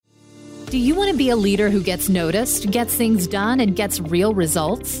Do you want to be a leader who gets noticed, gets things done, and gets real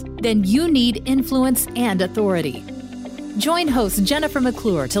results? Then you need influence and authority. Join host Jennifer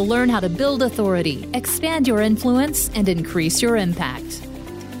McClure to learn how to build authority, expand your influence, and increase your impact.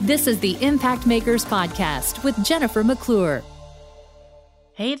 This is the Impact Makers Podcast with Jennifer McClure.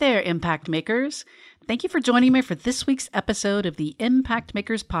 Hey there, Impact Makers. Thank you for joining me for this week's episode of the Impact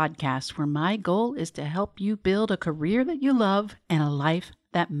Makers Podcast, where my goal is to help you build a career that you love and a life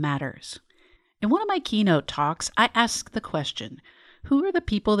that matters. In one of my keynote talks, I ask the question, who are the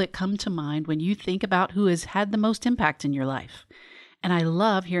people that come to mind when you think about who has had the most impact in your life? And I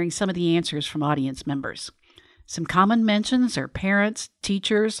love hearing some of the answers from audience members. Some common mentions are parents,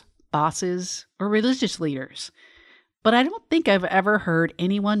 teachers, bosses, or religious leaders. But I don't think I've ever heard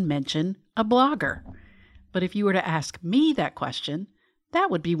anyone mention a blogger. But if you were to ask me that question, that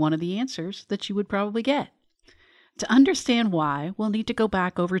would be one of the answers that you would probably get. To understand why, we'll need to go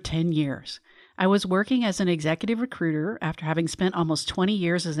back over 10 years. I was working as an executive recruiter after having spent almost 20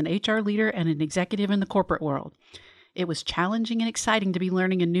 years as an HR leader and an executive in the corporate world. It was challenging and exciting to be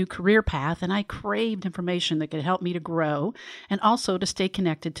learning a new career path, and I craved information that could help me to grow and also to stay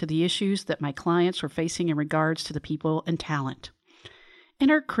connected to the issues that my clients were facing in regards to the people and talent.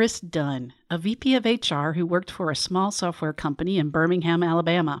 Enter Chris Dunn, a VP of HR who worked for a small software company in Birmingham,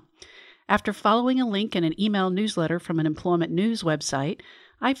 Alabama. After following a link in an email newsletter from an employment news website,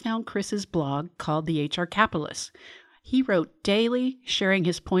 I found Chris's blog called The HR Capitalist. He wrote daily, sharing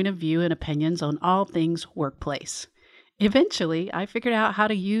his point of view and opinions on all things workplace. Eventually, I figured out how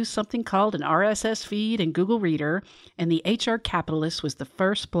to use something called an RSS feed in Google Reader, and The HR Capitalist was the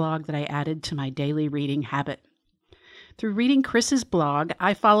first blog that I added to my daily reading habit. Through reading Chris's blog,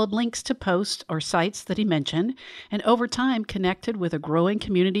 I followed links to posts or sites that he mentioned, and over time connected with a growing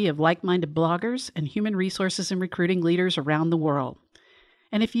community of like-minded bloggers and human resources and recruiting leaders around the world.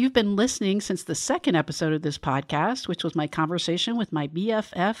 And if you've been listening since the second episode of this podcast, which was my conversation with my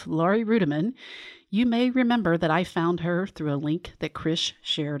BFF, Laurie Rudiman, you may remember that I found her through a link that Chris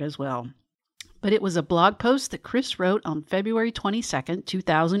shared as well. But it was a blog post that Chris wrote on February 22nd,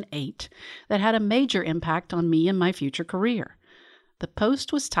 2008, that had a major impact on me and my future career. The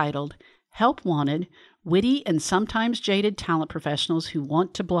post was titled, Help Wanted, Witty and Sometimes Jaded Talent Professionals Who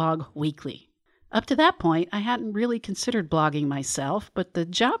Want to Blog Weekly. Up to that point, I hadn't really considered blogging myself, but the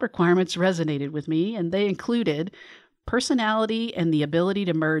job requirements resonated with me, and they included personality and the ability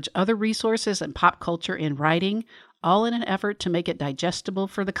to merge other resources and pop culture in writing, all in an effort to make it digestible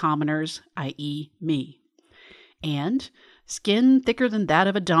for the commoners, i.e. me. And skin thicker than that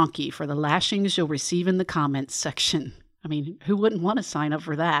of a donkey for the lashings you'll receive in the comments section. I mean, who wouldn't want to sign up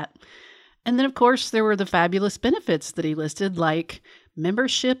for that? And then, of course, there were the fabulous benefits that he listed, like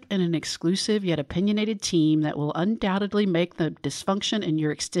membership in an exclusive yet opinionated team that will undoubtedly make the dysfunction in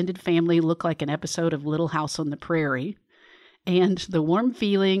your extended family look like an episode of Little House on the Prairie, and the warm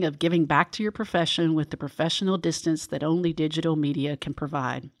feeling of giving back to your profession with the professional distance that only digital media can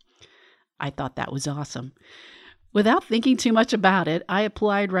provide. I thought that was awesome. Without thinking too much about it, I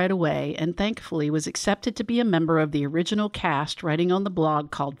applied right away and thankfully was accepted to be a member of the original cast writing on the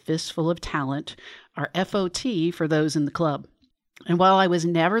blog called Fistful of Talent, or FOT for those in the club. And while I was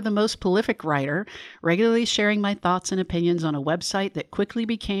never the most prolific writer, regularly sharing my thoughts and opinions on a website that quickly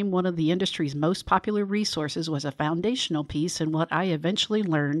became one of the industry's most popular resources was a foundational piece in what I eventually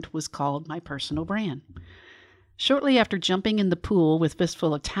learned was called my personal brand. Shortly after jumping in the pool with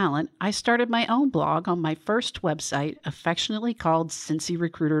Fistful of Talent, I started my own blog on my first website, affectionately called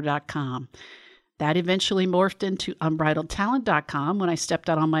CincyRecruiter.com. That eventually morphed into UnbridledTalent.com when I stepped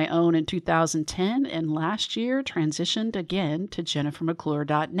out on my own in 2010, and last year transitioned again to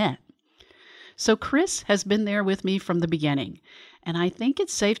JenniferMcClure.net. So Chris has been there with me from the beginning, and I think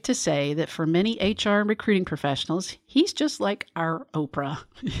it's safe to say that for many HR and recruiting professionals, he's just like our Oprah.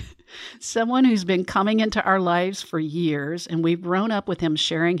 Someone who's been coming into our lives for years, and we've grown up with him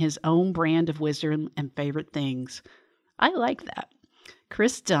sharing his own brand of wisdom and favorite things. I like that.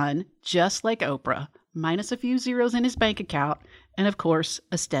 Chris Dunn, just like Oprah, minus a few zeros in his bank account, and of course,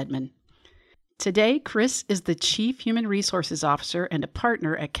 a Stedman. Today, Chris is the Chief Human Resources Officer and a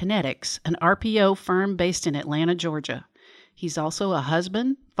partner at Kinetics, an RPO firm based in Atlanta, Georgia. He's also a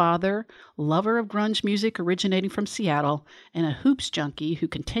husband, father, lover of grunge music originating from Seattle, and a hoops junkie who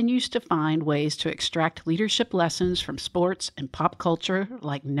continues to find ways to extract leadership lessons from sports and pop culture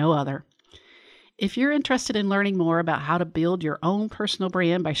like no other. If you're interested in learning more about how to build your own personal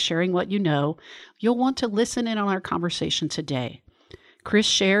brand by sharing what you know, you'll want to listen in on our conversation today. Chris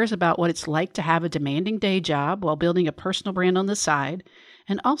shares about what it's like to have a demanding day job while building a personal brand on the side,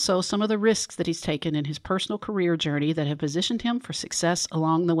 and also some of the risks that he's taken in his personal career journey that have positioned him for success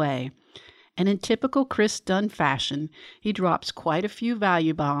along the way. And in typical Chris Dunn fashion, he drops quite a few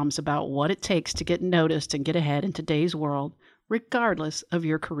value bombs about what it takes to get noticed and get ahead in today's world, regardless of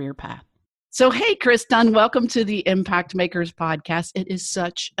your career path. So, hey, Chris Dunn, welcome to the Impact Makers podcast. It is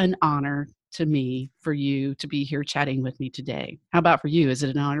such an honor to me for you to be here chatting with me today. How about for you? Is it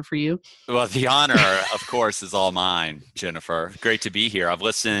an honor for you? Well, the honor, of course, is all mine, Jennifer. Great to be here. I've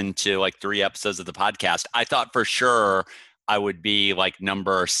listened to like 3 episodes of the podcast. I thought for sure I would be like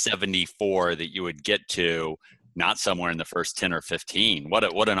number 74 that you would get to, not somewhere in the first 10 or 15.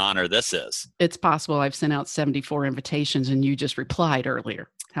 What an honor this is. It's possible I've sent out 74 invitations and you just replied earlier.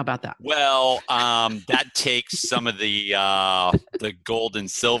 How about that? Well, that takes some of the gold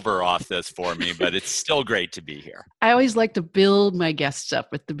and silver off this for me, but it's still great to be here. I always like to build my guests up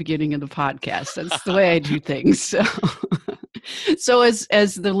at the beginning of the podcast. That's the way I do things. So as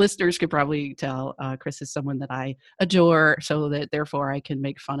the listeners could probably tell, Chris is someone that I adore, so that therefore I can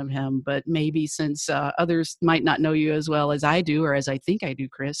make fun of him. But maybe since others might not know you as well as I do, or as I think I do,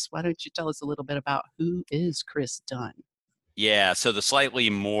 Chris, why don't you tell us a little bit about who is Chris Dunn? Yeah, so the slightly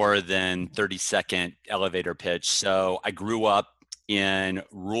more than 30-second elevator pitch. So I grew up in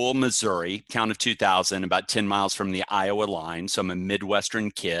rural Missouri, town of 2000, about 10 miles from the Iowa line. So I'm a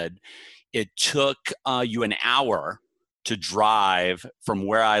Midwestern kid. It took you an hour to drive from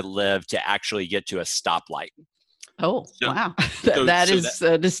where I live to actually get to a stoplight. Oh, wow. That is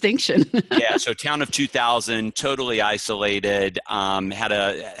a distinction. Yeah. So town of 2000, totally isolated, had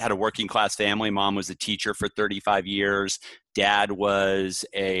a working class family. Mom was a teacher for 35 years. Dad was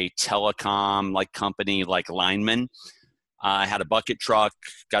a telecom company lineman. Had a bucket truck,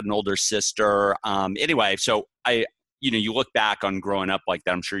 got an older sister. Anyway, so you look back on growing up like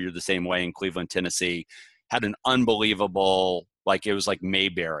that. I'm sure you're the same way in Cleveland, Tennessee. Had an unbelievable, it was like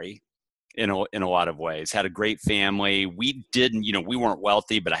Mayberry in a lot of ways. Had a great family. We didn't, we weren't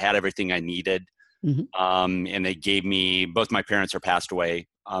wealthy, but I had everything I needed. Mm-hmm. And they gave me, both my parents are passed away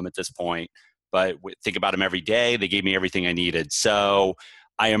at this point, but think about them every day. They gave me everything I needed. So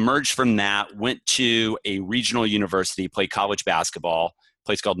I emerged from that, went to a regional university, played college basketball, a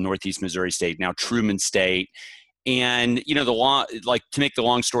place called Northeast Missouri State, now Truman State. And, to make the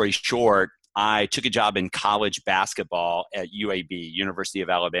long story short, I took a job in college basketball at UAB, University of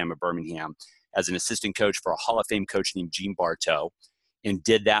Alabama, Birmingham, as an assistant coach for a Hall of Fame coach named Gene Bartow, and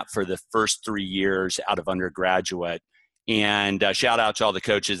did that for the first 3 years out of undergraduate. And shout out to all the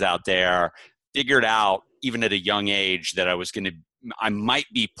coaches out there. Figured out, even at a young age, that I might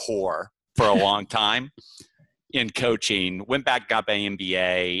be poor for a long time in coaching. Went back, got my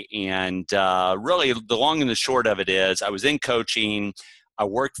MBA, and really the long and the short of it is I was in coaching. I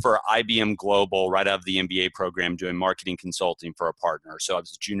worked for IBM Global right out of the MBA program doing marketing consulting for a partner. So I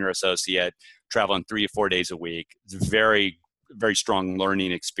was a junior associate, traveling 3 or 4 days a week. It's a very, very strong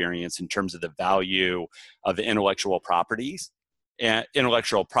learning experience in terms of the value of intellectual property and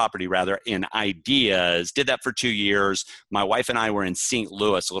ideas. Did that for 2 years. My wife and I were in St.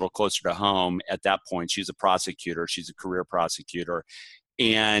 Louis, a little closer to home at that point. She's a prosecutor. She's a career prosecutor.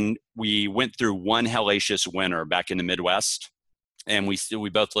 And we went through one hellacious winter back in the Midwest. And we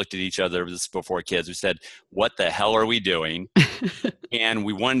both looked at each other, this is before kids. We said, what the hell are we doing? And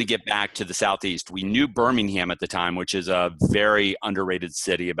we wanted to get back to the Southeast. We knew Birmingham at the time, which is a very underrated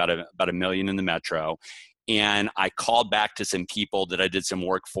city, about a million in the metro. And I called back to some people that I did some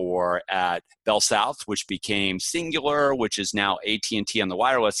work for at Bell South, which became Singular, which is now AT&T on the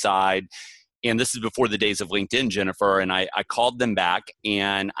wireless side. And this is before the days of LinkedIn, Jennifer. And I called them back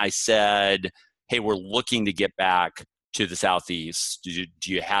and I said, hey, we're looking to get back to the Southeast.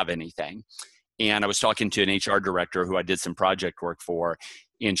 Do you have anything? And I was talking to an HR director who I did some project work for.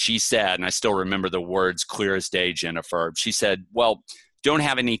 And she said, and I still remember the words clear as day, Jennifer. She said, well, don't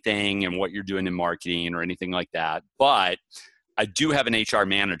have anything in what you're doing in marketing or anything like that, but I do have an HR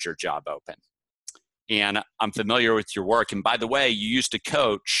manager job open. And I'm familiar with your work. And by the way, you used to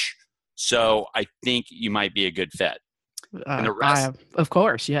coach, so I think you might be a good fit. And the rest, of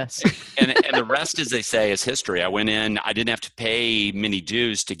course, yes. and the rest, as they say, is history. I went in, I didn't have to pay many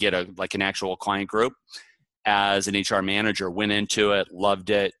dues to get an actual client group as an HR manager. Went into it, loved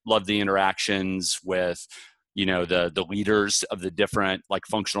the interactions with, the leaders of the different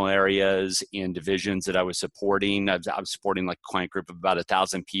functional areas and divisions that I was supporting. I was supporting a client group of about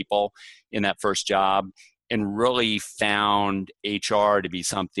 1,000 people in that first job, and really found HR to be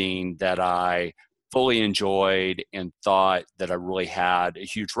something that I fully enjoyed and thought that I really had a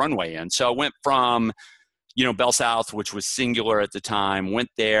huge runway in. So I went from Bell South, which was singular at the time, went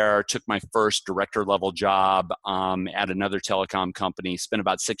there, took my first director level job at another telecom company, spent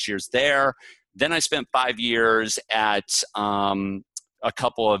about 6 years there. Then I spent 5 years at a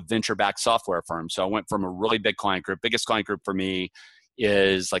couple of venture-backed software firms. So I went from a really big client group. Biggest client group for me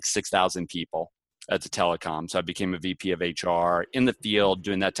is like 6,000 people at the telecom. So I became a VP of HR in the field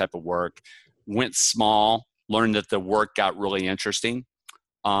doing that type of work. Went small, learned that the work got really interesting,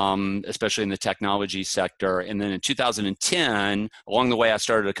 especially in the technology sector. And then in 2010, along the way, I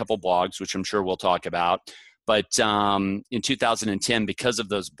started a couple blogs, which I'm sure we'll talk about. But in 2010, because of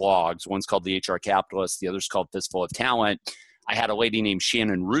those blogs, one's called The HR Capitalist, the other's called Fistful of Talent, I had a lady named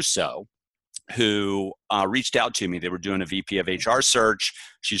Shannon Russo who reached out to me. They were doing a VP of HR search.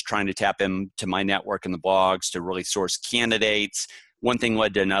 She's trying to tap into my network and the blogs to really source candidates. One thing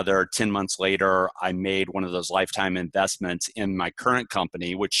led to another. 10 months later, I made one of those lifetime investments in my current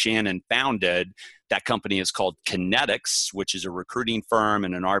company, which Shannon founded. That company is called Kinetics, which is a recruiting firm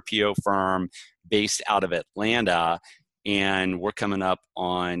and an RPO firm based out of Atlanta. And we're coming up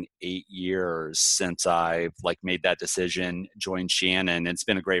on 8 years since I've made that decision, joined Shannon. It's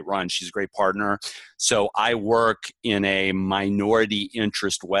been a great run. She's a great partner. So I work in a minority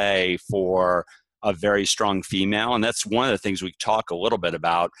interest way for a very strong female. And that's one of the things we talk a little bit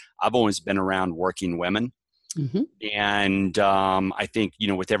about. I've always been around working women. Mm-hmm. And I think,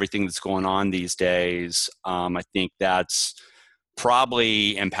 with everything that's going on these days, I think that's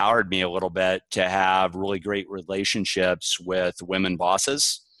probably empowered me a little bit to have really great relationships with women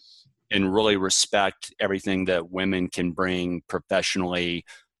bosses and really respect everything that women can bring professionally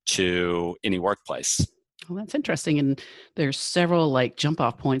to any workplace. Well, that's interesting. And there's several jump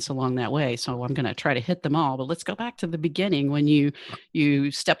off points along that way. So I'm going to try to hit them all, but let's go back to the beginning when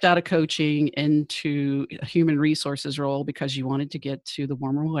you stepped out of coaching into a human resources role because you wanted to get to the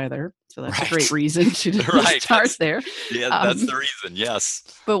warmer weather. So that's a great reason to start there. Yeah, that's the reason. Yes.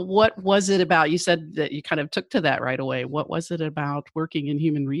 But what was it about? You said that you kind of took to that right away. What was it about working in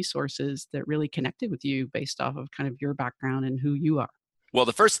human resources that really connected with you based off of kind of your background and who you are? Well,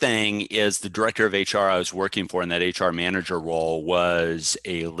 the first thing is the director of HR I was working for in that HR manager role was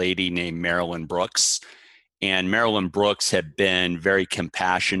a lady named Marilyn Brooks. And Marilyn Brooks had been very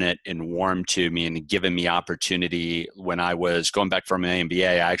compassionate and warm to me and given me opportunity. When I was going back from an MBA,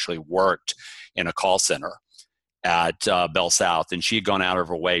 I actually worked in a call center at Bell South. And she had gone out of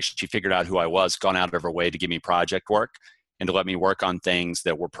her way. She figured out who I was, gone out of her way to give me project work and to let me work on things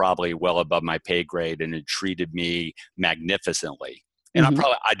that were probably well above my pay grade, and had treated me magnificently. And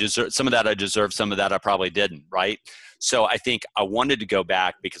I deserve some of that. I deserved some of that. I probably didn't. Right. So I think I wanted to go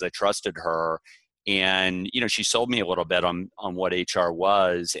back because I trusted her, and, she sold me a little bit on what HR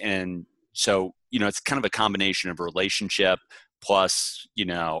was. And so, it's kind of a combination of relationship plus,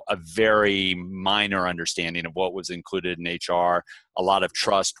 a very minor understanding of what was included in HR, a lot of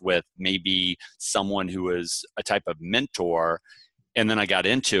trust with maybe someone who was a type of mentor. And then I got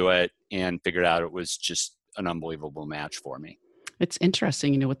into it and figured out it was just an unbelievable match for me. It's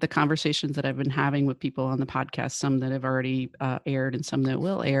interesting, with the conversations that I've been having with people on the podcast, some that have already aired and some that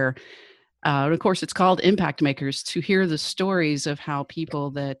will air. And of course, it's called Impact Makers, to hear the stories of how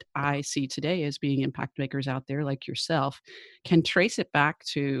people that I see today as being impact makers out there, like yourself, can trace it back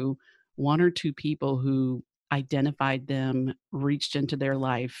to one or two people who identified them, reached into their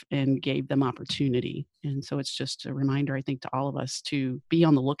life, and gave them opportunity. And so it's just a reminder, I think, to all of us to be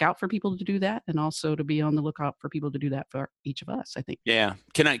on the lookout for people to do that, and also to be on the lookout for people to do that for each of us, I think. Yeah.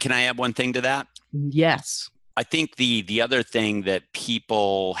 Can I add one thing to that? Yes. I think the other thing that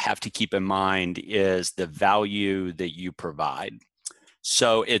people have to keep in mind is the value that you provide.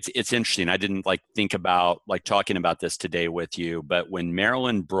 So it's interesting. I didn't think about talking about this today with you, but when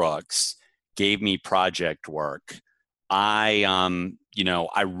Marilyn Brooks gave me project work, I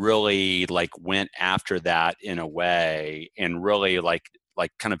really went after that in a way, and really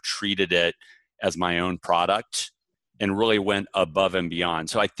kind of treated it as my own product, and really went above and beyond.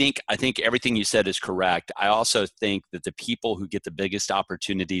 So I think everything you said is correct. I also think that the people who get the biggest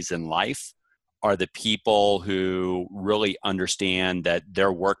opportunities in life are the people who really understand that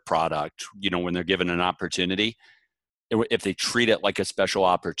their work product, when they're given an opportunity, if they treat it like a special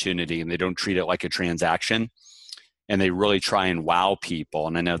opportunity and they don't treat it like a transaction, and they really try and wow people.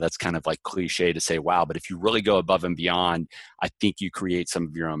 And I know that's kind of cliche to say wow, but if you really go above and beyond, I think you create some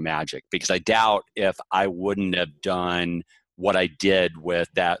of your own magic. Because I doubt if I wouldn't have done what I did with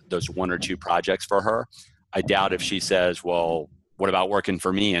those one or two projects for her, I doubt if she says, well, what about working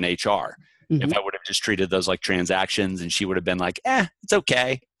for me in HR? Mm-hmm. If I would have just treated those like transactions, and she would have been like, it's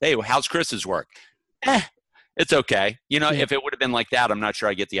okay. Hey, how's Chris's work? it's okay. Yeah. If it would have been like that, I'm not sure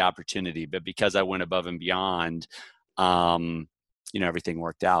I get the opportunity, but because I went above and beyond, everything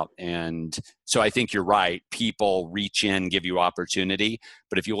worked out. And so I think you're right. People reach in, give you opportunity.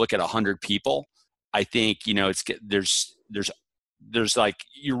 But if you look at 100 people, I think, there's like,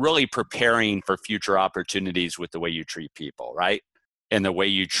 you're really preparing for future opportunities with the way you treat people, right? And the way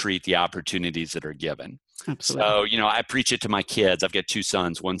you treat the opportunities that are given. Absolutely. So, I preach it to my kids. I've got two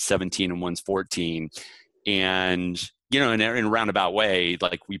sons, one's 17 and one's 14. And, in a roundabout way,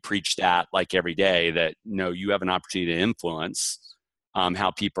 like we preach that like every day that, you have an opportunity to influence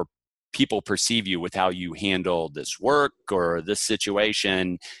how people perceive you with how you handle this work or this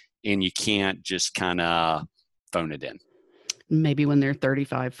situation. And you can't just kind of phone it in. Maybe when they're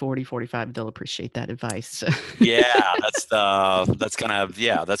 35, 40, 45, they'll appreciate that advice. Yeah, that's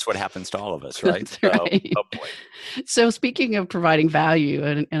what happens to all of us, right? That's right. Oh boy. So speaking of providing value,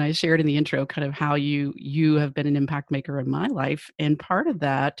 and I shared in the intro kind of how you have been an impact maker in my life. And part of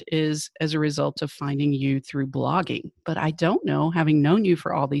that is as a result of finding you through blogging. But I don't know, having known you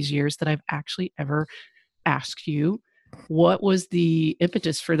for all these years, that I've actually ever asked you, what was the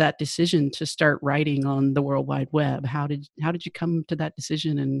impetus for that decision to start writing on the World Wide Web? How did you come to that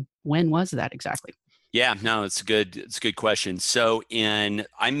decision, and when was that exactly? Yeah, no, it's a good question. So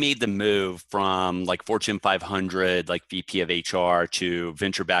I made the move from like Fortune 500, like VP of HR, to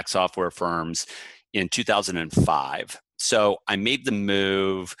venture-backed software firms in 2005. So I made the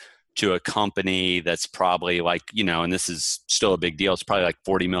move to a company that's probably like, and this is still a big deal. It's probably like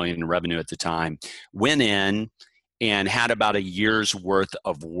 40 million in revenue at the time. Went in and had about a year's worth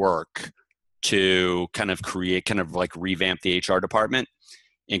of work to kind of revamp the HR department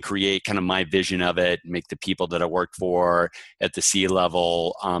and create kind of my vision of it, make the people that I worked for at the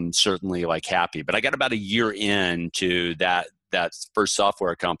C-level certainly like happy. But I got about a year into that first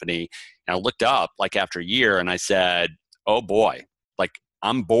software company, and I looked up like after a year and I said, oh boy, like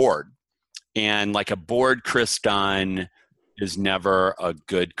I'm bored. And like a bored Chris Dunn is never a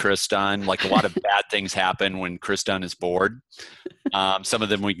good Chris Dunn. Like a lot of bad things happen when Chris Dunn is bored. Some of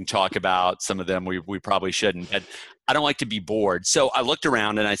them we can talk about. Some of them we probably shouldn't. But I don't like to be bored. So I looked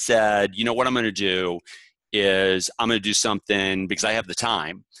around and I said, what I'm going to do is I'm going to do something because I have the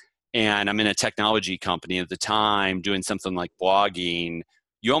time. And I'm in a technology company at the time doing something like blogging.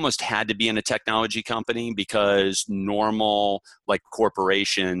 You almost had to be in a technology company because normal like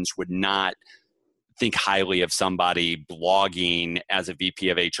corporations would not think highly of somebody blogging as a VP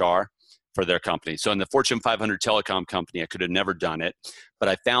of HR for their company. So in the Fortune 500 telecom company, I could have never done it, but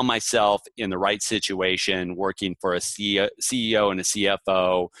I found myself in the right situation working for a CEO and a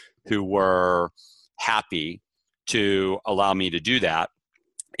CFO who were happy to allow me to do that.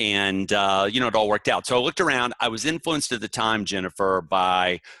 And, it all worked out. So I looked around. I was influenced at the time, Jennifer,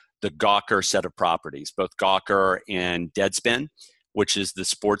 by the Gawker set of properties, both Gawker and Deadspin, which is the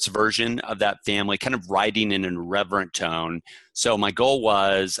sports version of that family, kind of writing in an irreverent tone. So my goal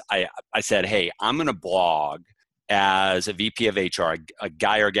was, I said, hey, I'm going to blog as a VP of HR, a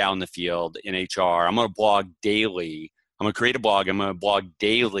guy or gal in the field in HR. I'm going to blog daily. I'm going to create a blog. I'm going to blog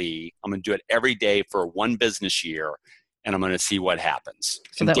daily. I'm going to do it every day for one business year, and I'm going to see what happens.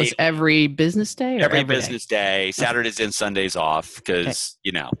 So that was every business day? Or every business day, Saturdays and Sundays off, because,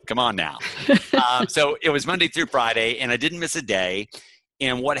 come on now. So it was Monday through Friday, and I didn't miss a day.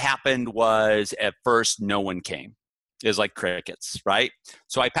 And what happened was at first, no one came. It was like crickets, right?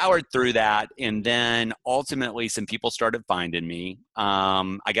 So I powered through that. And then ultimately, some people started finding me.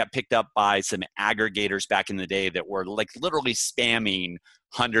 I got picked up by some aggregators back in the day that were like literally spamming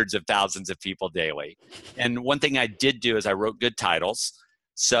hundreds of thousands of people daily. And one thing I did do is I wrote good titles.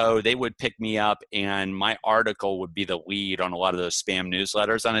 So they would pick me up and my article would be the lead on a lot of those spam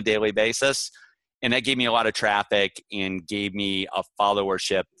newsletters on a daily basis. And that gave me a lot of traffic and gave me a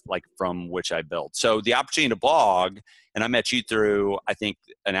followership like from which I built. So the opportunity to blog, and I met you through, I think,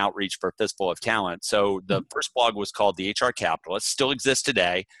 an outreach for Fistful of Talent. So the first blog was called The HR Capitalist, still exists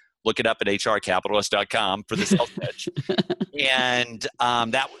today. Look it up at hrcapitalist.com for the sales pitch. And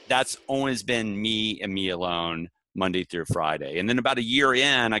that's always been me and me alone, Monday through Friday. And then about a year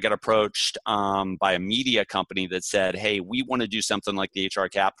in, I got approached by a media company that said, hey, we want to do something like the HR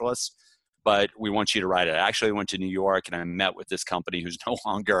Capitalist, but we want you to write it. I actually went to New York and I met with this company who's no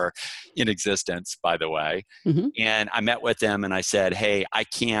longer in existence, by the way. Mm-hmm. And I met with them and I said, hey, I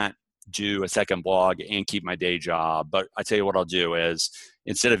can't do a second blog and keep my day job, but I tell you what I'll do is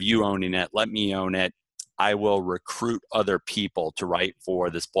instead of you owning it, let me own it. I will recruit other people to write for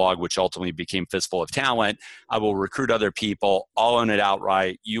this blog, which ultimately became Fistful of Talent. I will recruit other people. I'll own it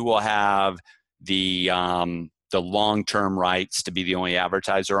outright. You will have the long-term rights to be the only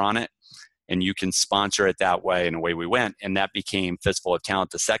advertiser on it. and you can sponsor it that way. And away we went. And that became Fistful of Talent,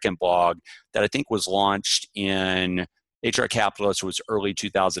 the second blog that I think was launched in HR Capitalist was early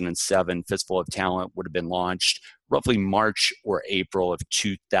 2007. Fistful of Talent would have been launched roughly March or April of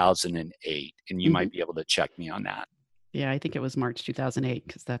 2008. And you might be able to check me on that. Yeah, I think it was March 2008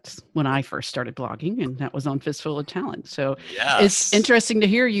 because that's when I first started blogging, and that was on Fistful of Talent. So It's interesting to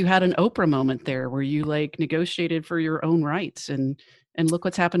hear you had an Oprah moment there where you like negotiated for your own rights, and look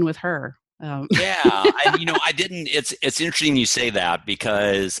what's happened with her. Yeah, I didn't. It's interesting you say that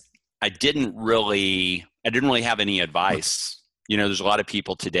because I didn't really have any advice. There's a lot of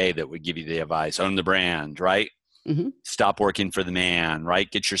people today that would give you the advice: own the brand, right? Stop working for the man, right?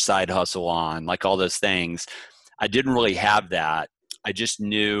 Get your side hustle on, like all those things. I didn't really have that. I just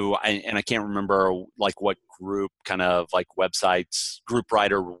knew, and I can't remember like what group kind of like websites, group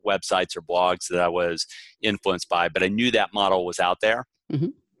writer websites or blogs that I was influenced by, but I knew that model was out there.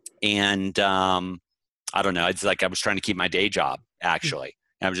 And I don't know, it's like I was trying to keep my day job actually.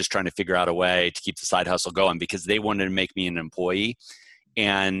 And I was just trying to figure out a way to keep the side hustle going because they wanted to make me an employee.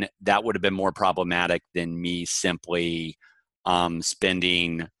 And that would have been more problematic than me simply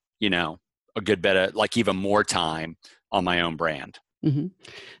spending, a good bit of like even more time on my own brand.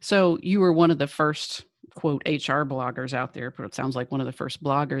 So you were one of the first quote HR bloggers out there, but it sounds like one of the first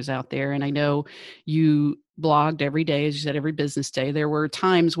bloggers out there. And I know you blogged every day, as you said, every business day. There were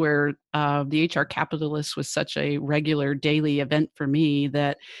times where the HR Capitalist was such a regular daily event for me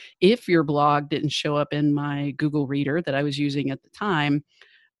that if your blog didn't show up in my Google Reader that I was using at the time,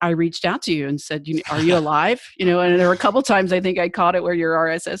 I reached out to you and said, are you alive? And there were a couple times I think I caught it where your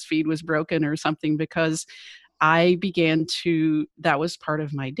RSS feed was broken or something because I began to, that was part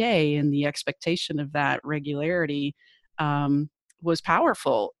of my day, and the expectation of that regularity was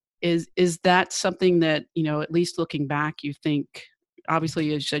powerful. Is that something that, at least looking back, you think, obviously,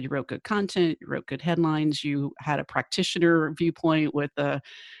 as you said, you wrote good content, you wrote good headlines, you had a practitioner viewpoint with a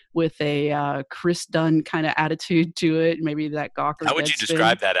Chris Dunn kind of attitude to it, maybe that Gawker. How would you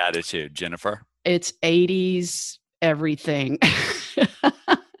describe that attitude, Jennifer? It's 80s everything.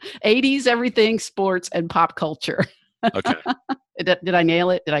 80s everything, sports and pop culture. Okay. Did I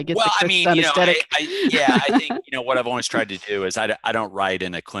nail it? Did I get the Chris Dunn aesthetic? I think, what I've always tried to do is I don't write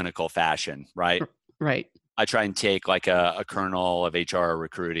in a clinical fashion, right? Right. I try and take like a kernel of HR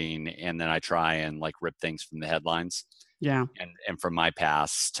recruiting, and then I try and like rip things from the headlines. Yeah. And from my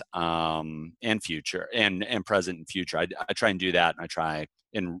past and future and present and future. I try and do that, and I try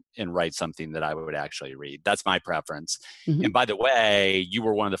and write something that I would actually read. That's my preference. And by the way, you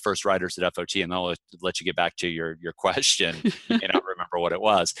were one of the first writers at FOT, and I'll let you get back to your question. And I remember what it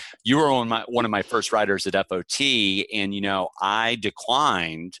was. You were one of my first writers at FOT, and I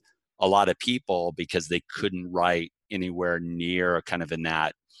declined a lot of people because they couldn't write anywhere near kind of in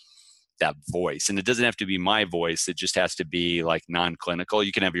that voice. And it doesn't have to be my voice. It just has to be like non-clinical.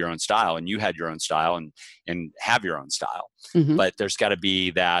 You can have your own style, and you had your own style and have your own style. But there's got to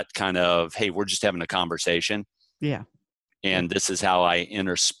be that kind of, hey, we're just having a conversation. Yeah. And this is how I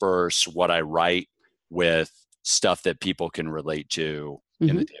intersperse what I write with stuff that people can relate to in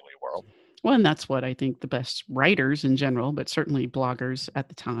the daily world. Well, and that's what I think the best writers in general, but certainly bloggers at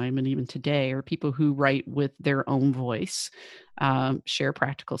the time and even today, are people who write with their own voice, share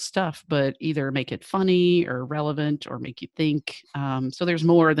practical stuff, but either make it funny or relevant or make you think. So there's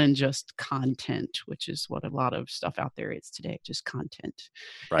more than just content, which is what a lot of stuff out there is today, just content.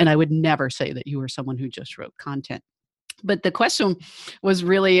 Right. And I would never say that you were someone who just wrote content. But the question was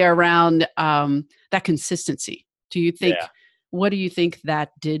really around that consistency. Do you think... Yeah. What do you think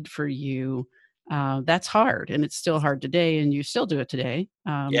that did for you? That's hard, and it's still hard today, and you still do it today.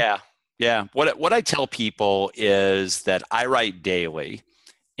 Yeah. What I tell people is that I write daily,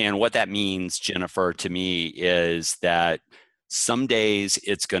 and what that means, Jennifer, to me is that some days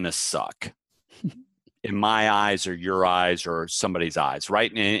it's going to suck. In my eyes or your eyes or somebody's eyes, right?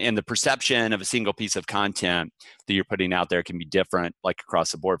 And the perception of a single piece of content that you're putting out there can be different, like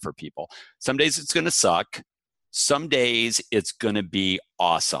across the board for people. Some days it's going to suck. Some days it's going to be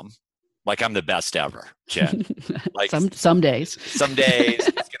awesome. Like I'm the best ever, Jen. Like some days. Some days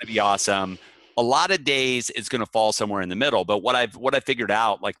it's going to be awesome. A lot of days it's going to fall somewhere in the middle. But what I've figured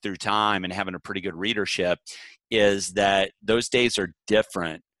out, like through time and having a pretty good readership, is that those days are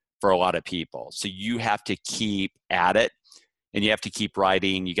different for a lot of people. So you have to keep at it, and you have to keep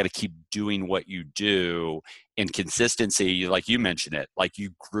writing. You got to keep doing what you do. And consistency, like you mentioned it, like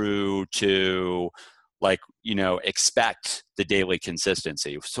you grew to expect the daily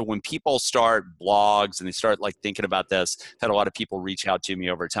consistency. So when people start blogs and they start like thinking about this, I've had a lot of people reach out to me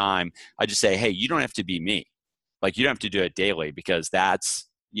over time. I just say, hey, you don't have to be me. Like you don't have to do it daily, because that's,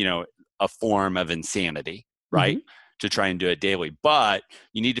 a form of insanity, right? To try and do it daily. But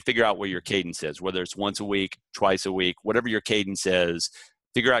you need to figure out what your cadence is, whether it's once a week, twice a week, whatever your cadence is,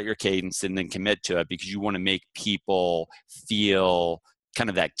 figure out your cadence and then commit to it, because you want to make people feel kind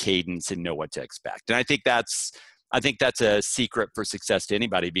of that cadence and know what to expect. And I think that's a secret for success to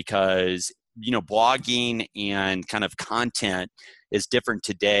anybody, because blogging and kind of content is different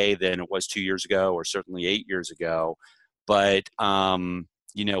today than it was 2 years ago, or certainly 8 years ago. But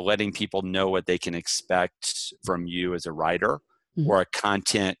letting people know what they can expect from you as a writer or a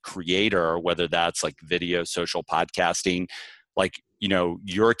content creator, whether that's like video, social, podcasting, like,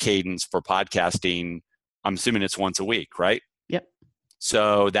 your cadence for podcasting, I'm assuming it's once a week, right? Yep.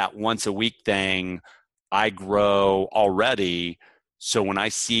 So that once a week thing, I grow already. So when I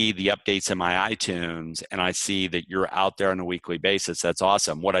see the updates in my iTunes and I see that you're out there on a weekly basis, that's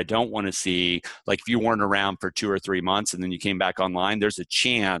awesome. What I don't want to see, like if you weren't around for 2 or 3 months and then you came back online, there's a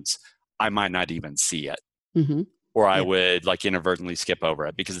chance I might not even see it. Or I would like inadvertently skip over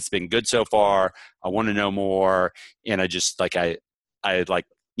it because it's been good so far. I want to know more. And I just like, I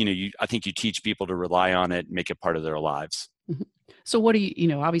think you teach people to rely on it and make it part of their lives. So what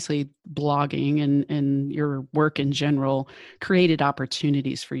do obviously blogging and your work in general created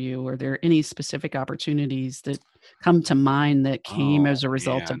opportunities for you. Are there any specific opportunities that come to mind that came as a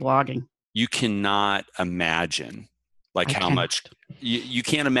result of blogging? You cannot imagine you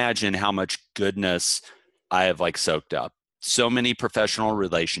can't imagine how much goodness I have like soaked up. So many professional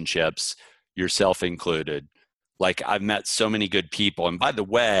relationships, yourself included. Like I've met so many good people. And by the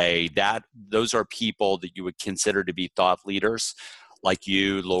way, those are people that you would consider to be thought leaders, like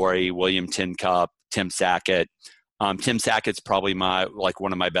you, Lori, William Tincup, Tim Sackett. Tim Sackett's probably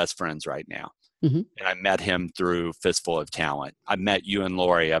one of my best friends right now. And I met him through Fistful of Talent. I've met you and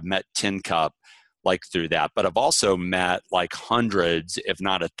Lori. I've met Tincup like through that. But I've also met like hundreds, if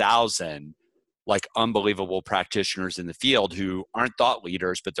not 1,000, like unbelievable practitioners in the field who aren't thought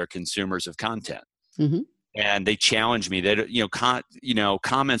leaders, but they're consumers of content. And they challenge me. They,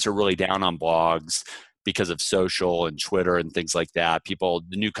 comments are really down on blogs because of social and Twitter and things like that. The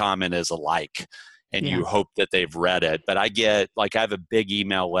new comment is a like, and you hope that they've read it. But I have a big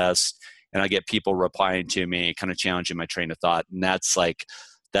email list, and I get people replying to me, kind of challenging my train of thought, and that's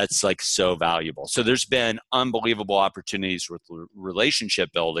so valuable. So there's been unbelievable opportunities with relationship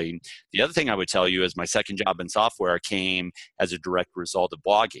building. The other thing I would tell you is my second job in software came as a direct result of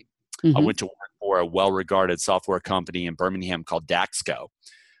blogging. I went to work for a well-regarded software company in Birmingham called Daxco,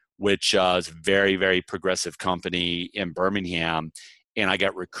 which is a very, very progressive company in Birmingham. And I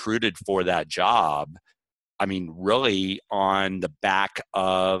got recruited for that job, really on the back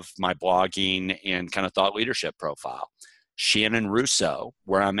of my blogging and kind of thought leadership profile. Shannon Russo,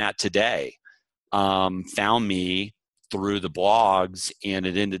 where I'm at today, found me through the blogs, and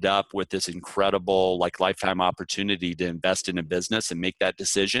it ended up with this incredible lifetime opportunity to invest in a business and make that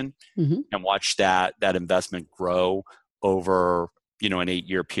decision and watch that investment grow over an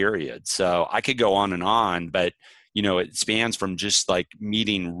 8-year period. So I could go on, but it spans from just like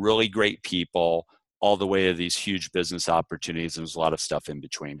meeting really great people all the way to these huge business opportunities. There's a lot of stuff in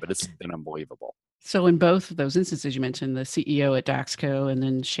between, but it's been unbelievable. So in both of those instances, you mentioned the CEO at Daxco and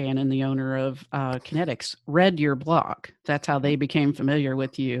then Shannon, the owner of Kinetics, read your blog. That's how they became familiar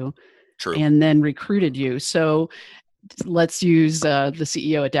with you. True. And then recruited you. So let's use the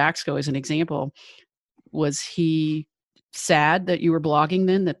CEO at Daxco as an example. Was he sad that you were blogging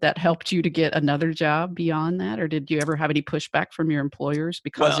then, that helped you to get another job beyond that? Or did you ever have any pushback from your employers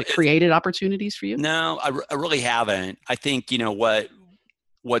because it created opportunities for you? No, I really haven't. I think,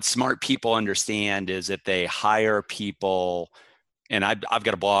 what smart people understand is if they hire people, and I've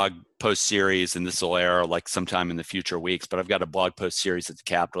got a blog post series, and this will air like sometime in the future weeks, but I've got a blog post series at The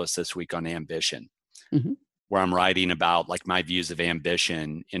Capitalist this week on ambition, where I'm writing about like my views of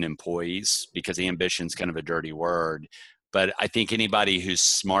ambition in employees, because ambition is kind of a dirty word. But I think anybody who's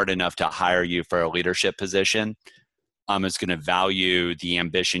smart enough to hire you for a leadership position is going to value the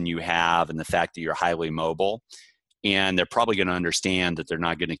ambition you have and the fact that you're highly mobile. And they're probably going to understand that they're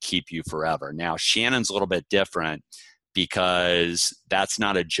not going to keep you forever. Now, Shannon's a little bit different because that's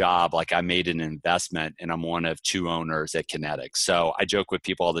not a job. Like I made an investment and I'm one of 2 owners at Kinetics. So I joke with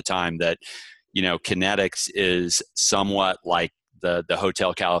people all the time that, Kinetics is somewhat like the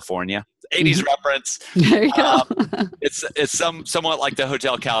Hotel California. 80s reference. There you go. It's somewhat like the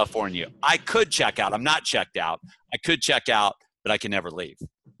Hotel California. I could check out. I'm not checked out. I could check out, but I can never leave.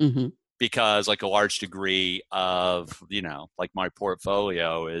 Because like a large degree of, like my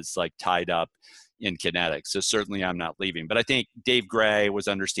portfolio is like tied up in Kinetics. So certainly I'm not leaving, but I think Dave Gray was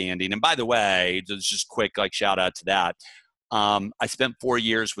understanding. And by the way, just quick, like shout out to that. I spent 4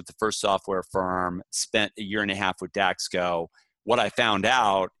 years with the first software firm, spent a year and a half with Daxco. What I found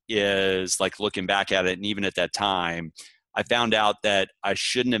out is, like, looking back at it, and even at that time, I found out that I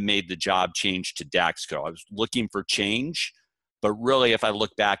shouldn't have made the job change to Daxco. I was looking for change, but really, if I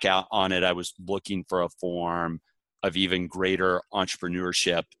look back out on it, I was looking for a form of even greater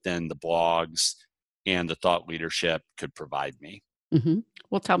entrepreneurship than the blogs and the thought leadership could provide me. Mm-hmm.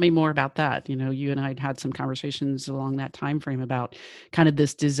 Well, tell me more about that. You and I had some conversations along that time frame about kind of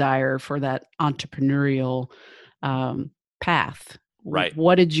this desire for that entrepreneurial path. Right.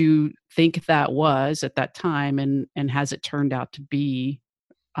 What did you think that was at that time, and has it turned out to be?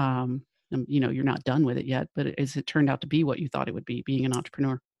 You're not done with it yet, but has it turned out to be what you thought it would be, being an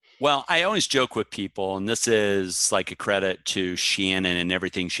entrepreneur? Well, I always joke with people, and this is like a credit to Shannon and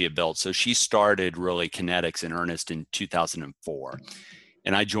everything she had built. So she started really Kinetics in earnest in 2004,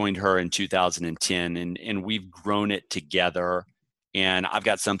 and I joined her in 2010, and we've grown it together. And I've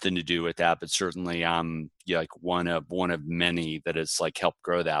got something to do with that, but certainly I'm like one of many that has like helped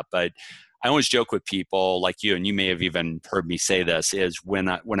grow that. But I always joke with people like you, and you may have even heard me say this, is when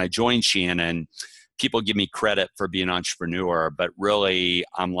I joined Shannon, people give me credit for being an entrepreneur, but really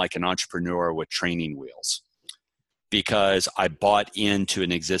I'm like an entrepreneur with training wheels, because I bought into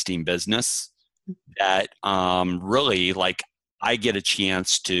an existing business that really, like, I get a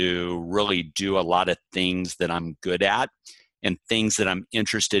chance to really do a lot of things that I'm good at and things that I'm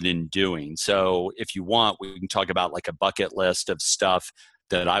interested in doing. So if you want, we can talk about like a bucket list of stuff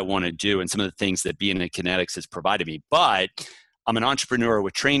that I want to do and some of the things that being in Kinetics has provided me. But I'm an entrepreneur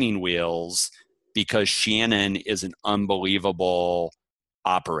with training wheels because Shannon is an unbelievable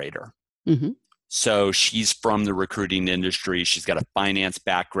operator. Mm-hmm. So she's from the recruiting industry. She's got a finance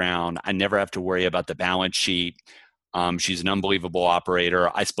background. I never have to worry about the balance sheet. She's an unbelievable operator.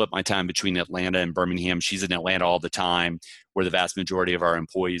 I split my time between Atlanta and Birmingham. She's in Atlanta all the time, where the vast majority of our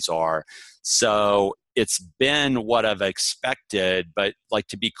employees are. So it's been what I've expected, but like,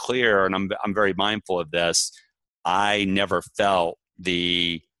 to be clear, and I'm very mindful of this, I never felt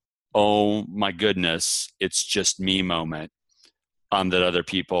the, oh my goodness, it's just me moment that other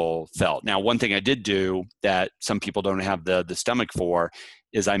people felt. Now, one thing I did do that some people don't have the stomach for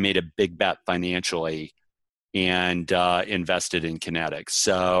is I made a big bet financially and invested in Kinetics.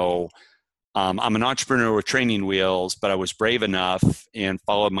 So I'm an entrepreneur with training wheels, but I was brave enough and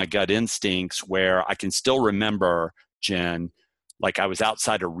followed my gut instincts, where I can still remember, Jen, like I was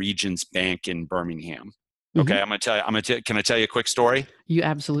outside of Regions Bank in Birmingham. Okay, Mm-hmm. I'm gonna tell you. Can I tell you a quick story? You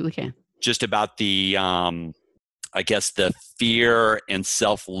absolutely can. Just about the, I guess, the fear and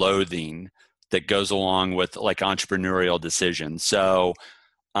self-loathing that goes along with like entrepreneurial decisions. So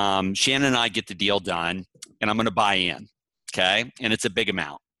Shannon and I get the deal done, and I'm going to buy in. Okay, and it's a big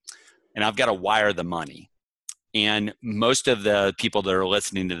amount, and I've got to wire the money. And most of the people that are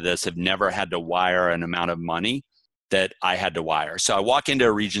listening to this have never had to wire an amount of money that I had to wire. So I walk into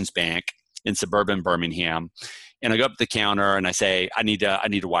a Regions Bank in suburban Birmingham, and I go up to the counter and I say, I need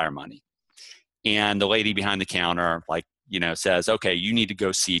to wire money. And the lady behind the counter, like, says, okay, you need to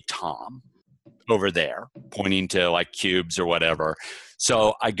go see Tom over there, pointing to like cubes or whatever.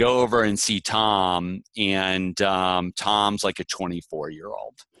 So I go over and see Tom, and Tom's like a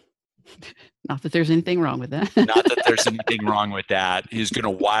 24-year-old. Not that there's anything wrong with that. Not that there's anything wrong with that. He's going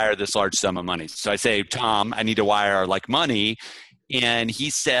to wire this large sum of money. So I say, Tom, I need to wire like money. And he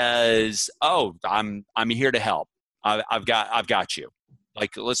says, oh, I'm here to help. I've got you.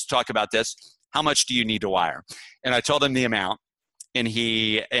 Like, let's talk about this. How much do you need to wire? And I told him the amount. And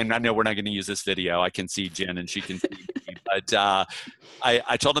I know we're not going to use this video. I can see Jen and she can see me. But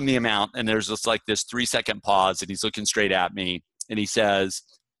I told him the amount, and there's this 3-second pause, and he's looking straight at me, and he says,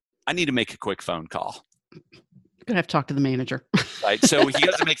 I need to make a quick phone call. Gonna have to talk to the manager. Right. So he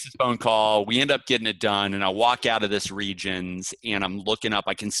goes and makes his phone call. We end up getting it done, and I walk out of this Regions, and I'm looking up.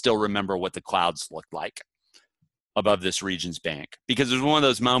 I can still remember what the clouds looked like above this Regions Bank, because there's one of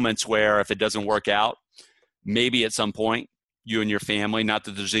those moments where if it doesn't work out, maybe at some point, you and your family, not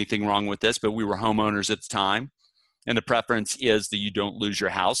that there's anything wrong with this, but we were homeowners at the time, and the preference is that you don't lose your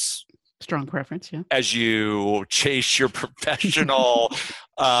house. Strong preference, yeah. As you chase your professional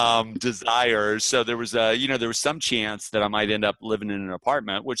desires. So there was some chance that I might end up living in an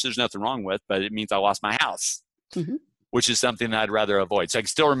apartment, which there's nothing wrong with, but it means I lost my house, mm-hmm. which is something that I'd rather avoid. So I can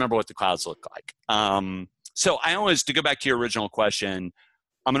still remember what the clouds look like. So I always, to go back to your original question,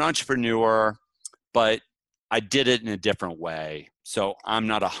 I'm an entrepreneur, but I did it in a different way. So I'm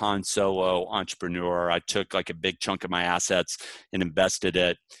not a Han Solo entrepreneur. I took like a big chunk of my assets and invested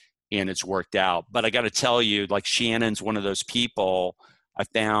it, and it's worked out. But I got to tell you, like, Shannon's one of those people.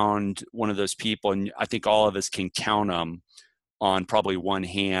 I found one of those people, and I think all of us can count them on probably one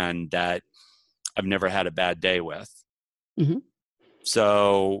hand, that I've never had a bad day with. Mm-hmm.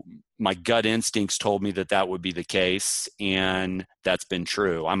 So my gut instincts told me that that would be the case, and that's been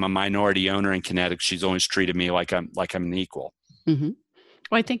true. I'm a minority owner in Kinetics. She's always treated me like I'm an equal. Mm-hmm.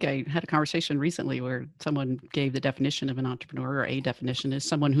 Well, I think I had a conversation recently where someone gave the definition of an entrepreneur, or a definition, is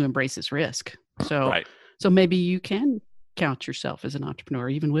someone who embraces risk. So, Right. so maybe you can count yourself as an entrepreneur,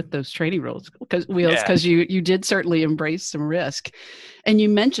 even with those training roles, because you did certainly embrace some risk. And you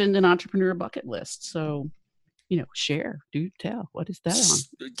mentioned an entrepreneur bucket list. So, share, do tell. What is that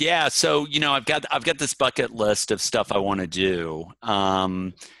on? Yeah. So, I've got this bucket list of stuff I want to do.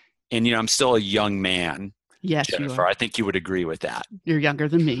 And, I'm still a young man. Yes, Jennifer, you are. I think you would agree with that. You're younger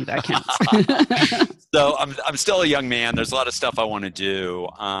than me. That counts. So I'm still a young man. There's a lot of stuff I want to do.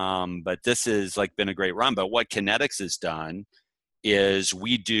 But this has been a great run. But what Kinetics has done is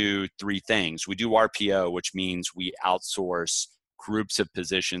we do three things. We do RPO, which means we outsource groups of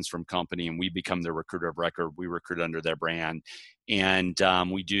positions from company, and we become the recruiter of record. We recruit under their brand. And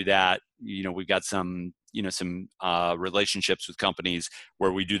we do that. We've got some relationships with companies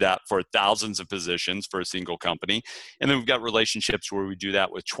where we do that for thousands of positions for a single company. And then we've got relationships where we do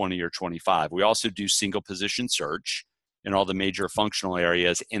that with 20 or 25. We also do single position search in all the major functional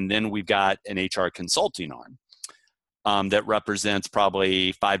areas. And then we've got an HR consulting arm that represents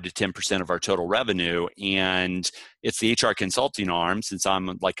probably 5 to 10% of our total revenue. And it's the HR consulting arm, since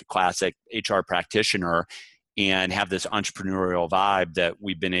I'm like a classic HR practitioner and have this entrepreneurial vibe, that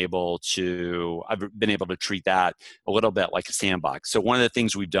I've been able to treat that a little bit like a sandbox. So one of the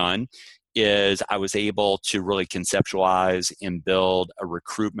things we've done is I was able to really conceptualize and build a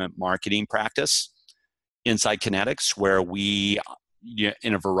recruitment marketing practice inside Kinetics, where we,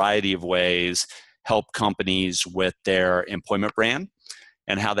 in a variety of ways, help companies with their employment brand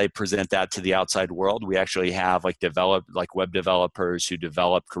and how they present that to the outside world. We actually have web developers who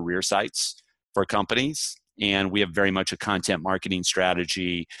develop career sites for companies. And we have very much a content marketing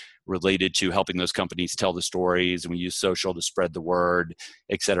strategy related to helping those companies tell the stories. And we use social to spread the word,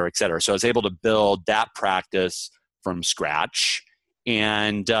 et cetera, et cetera. So I was able to build that practice from scratch.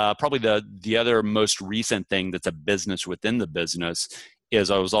 And probably the other most recent thing that's a business within the business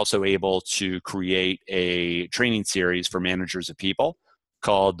is I was also able to create a training series for managers of people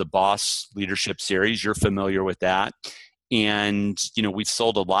called the Boss Leadership Series. You're familiar with that. And, we've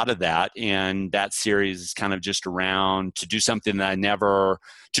sold a lot of that. And that series is kind of just around to try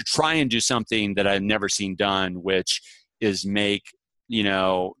and do something that I've never seen done, which is make,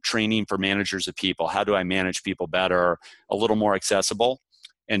 training for managers of people. How do I manage people better, a little more accessible,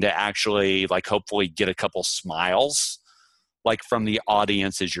 and to actually hopefully get a couple smiles from the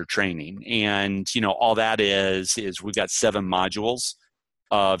audience as you're training. And, all that is we've got 7 modules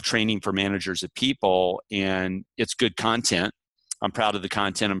of training for managers of people, and it's good content. I'm proud of the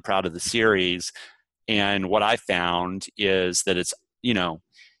content. I'm proud of the series. And what I found is that it's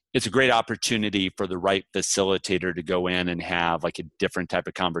a great opportunity for the right facilitator to go in and have a different type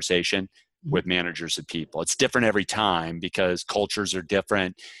of conversation with managers of people. It's different every time because cultures are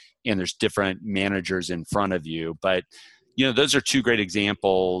different and there's different managers in front of you. But those are 2 great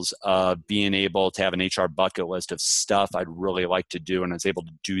examples of being able to have an HR bucket list of stuff I'd really like to do. And I was able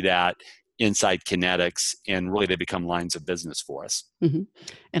to do that inside Kinetics, and really they become lines of business for us. Mm-hmm.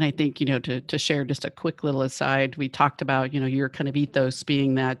 And I think, to share just a quick little aside, we talked about, your kind of ethos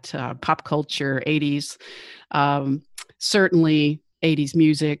being that pop culture, 80s, certainly 80s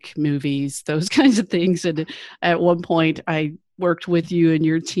music, movies, those kinds of things. And at one point I worked with you and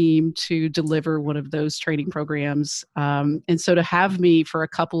your team to deliver one of those training programs. And so to have me for a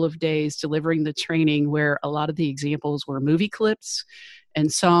couple of days delivering the training where a lot of the examples were movie clips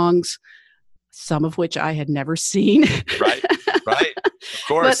and songs, some of which I had never seen. Right. Of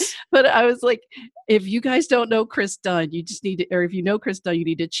course. But I was like, if you guys don't know Chris Dunn, you just need to, or if you know Chris Dunn, you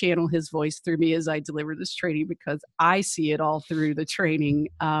need to channel his voice through me as I deliver this training, because I see it all through the training.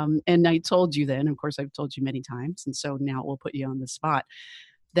 And I told you then, of course, I've told you many times. And so now we'll put you on the spot.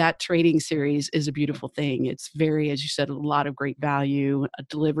 That training series is a beautiful thing. It's very, as you said, a lot of great value,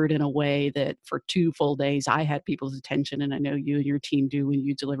 delivered in a way that for 2 full days, I had people's attention. And I know you and your team do when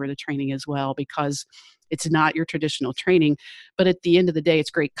you deliver the training as well, because it's not your traditional training. But at the end of the day,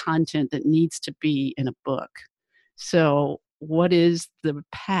 it's great content that needs to be in a book. So what is the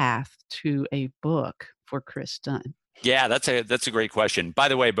path to a book for Chris Dunn? Yeah, that's a great question. By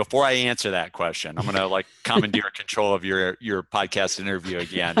the way, before I answer that question, I'm going to commandeer control of your podcast interview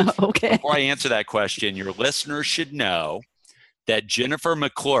again. Okay. Before I answer that question, your listeners should know that Jennifer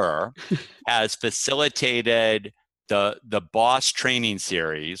McClure has facilitated the Boss Training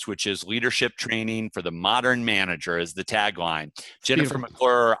Series, which is leadership training for the modern manager, is the tagline. Jennifer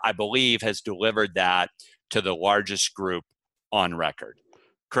McClure, I believe, has delivered that to the largest group on record.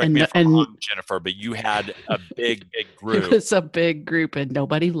 Correct me if I'm wrong, Jennifer, but you had a big group. It was a big group, and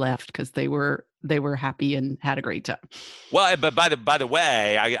nobody left because they were happy and had a great time. Well, but by the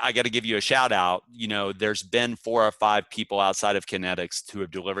way, I got to give you a shout out. There's been 4 or 5 people outside of Kinetics who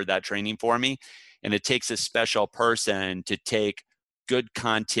have delivered that training for me, and it takes a special person to take good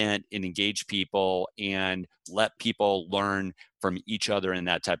content and engage people and let people learn from each other in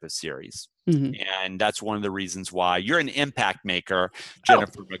that type of series. Mm-hmm. And that's one of the reasons why you're an impact maker,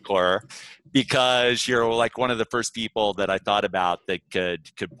 Jennifer McClure, because you're like one of the first people that I thought about that could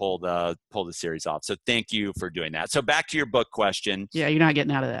pull the series off. So thank you for doing that. So back to your book question. Yeah, you're not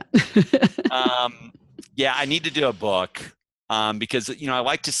getting out of that. Yeah, I need to do a book because I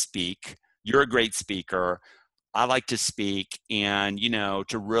like to speak. You're a great speaker. I like to speak, and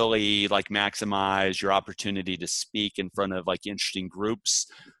to really like maximize your opportunity to speak in front of like interesting groups,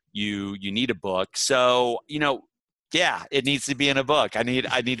 you need a book. So yeah, it needs to be in a book. I need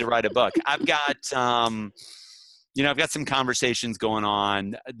to write a book. I've got I've got some conversations going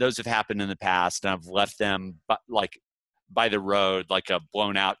on. Those have happened in the past, and I've left them by the road like a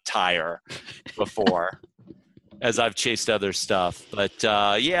blown out tire before. As I've chased other stuff. But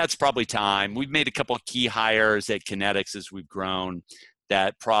yeah, it's probably time. We've made a couple of key hires at Kinetics as we've grown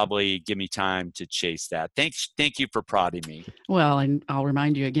that probably give me time to chase that. Thank you for prodding me. Well, and I'll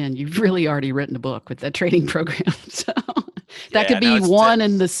remind you again, you've really already written a book with that training program. So that could be one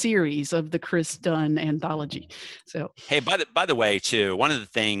in the series of the Chris Dunn anthology. So hey, by the way, too, one of the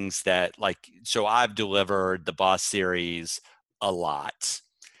things that so I've delivered the Boss series a lot.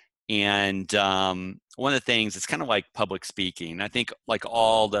 And one of the things, it's kind of like public speaking. I think like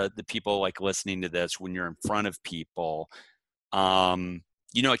all the people like listening to this, when you're in front of people,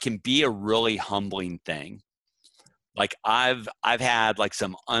 it can be a really humbling thing. Like I've had like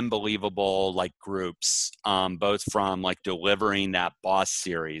some unbelievable like groups, both from like delivering that Boss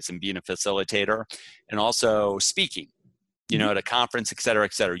series and being a facilitator and also speaking, at a conference, et cetera,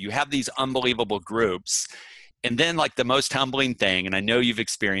 et cetera. You have these unbelievable groups. And then like the most humbling thing, and I know you've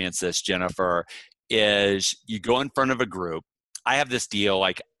experienced this, Jennifer, is you go in front of a group. I have this deal,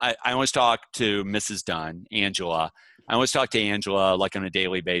 like I always talk to Mrs. Dunn, Angela. I always talk to Angela like on a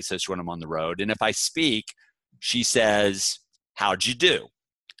daily basis when I'm on the road. And if I speak, she says, "How'd you do?"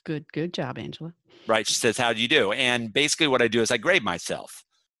 Good job, Angela. Right. She says, "How'd you do?" And basically what I do is I grade myself.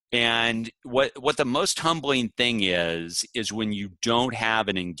 And what the most humbling thing is when you don't have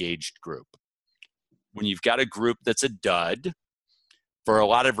an engaged group. When you've got a group that's a dud for a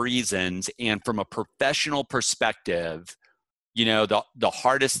lot of reasons, and from a professional perspective, the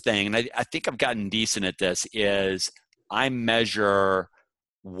hardest thing, and I think I've gotten decent at this, is I measure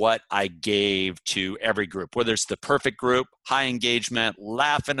what I gave to every group, whether it's the perfect group, high engagement,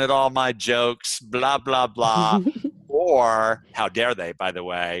 laughing at all my jokes, blah, blah, blah, or how dare they, by the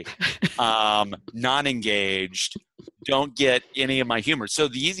way, non-engaged, don't get any of my humor. So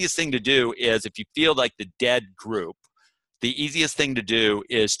the easiest thing to do is, if you feel like the dead group, the easiest thing to do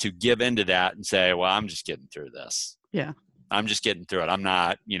is to give into that and say, well, I'm just getting through this. Yeah. I'm just getting through it. I'm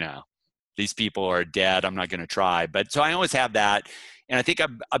not, these people are dead. I'm not going to try. But so I always have that. And I think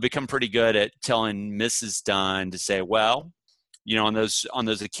I've become pretty good at telling Mrs. Dunn to say, well, on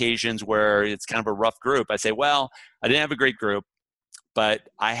those occasions where it's kind of a rough group, I say, well, I didn't have a great group, but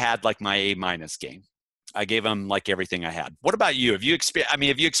I had like my A- game. I gave them like everything I had. What about you? Have you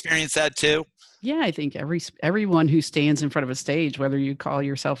experienced that too? Yeah, I think everyone who stands in front of a stage, whether you call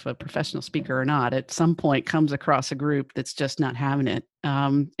yourself a professional speaker or not, at some point comes across a group that's just not having it.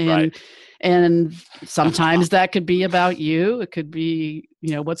 And sometimes that could be about you. It could be,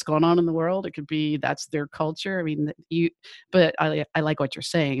 what's going on in the world. It could be that's their culture. I mean, but I like what you're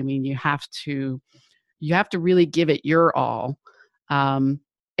saying. I mean, you have to really give it your all.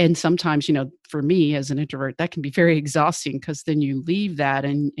 And sometimes, for me as an introvert, that can be very exhausting, because then you leave that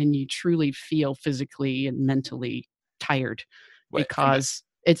and you truly feel physically and mentally tired because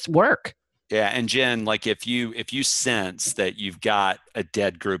it's work. Yeah. And Jen, like if you sense that you've got a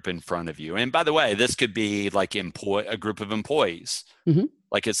dead group in front of you, and by the way, this could be like a group of employees, mm-hmm.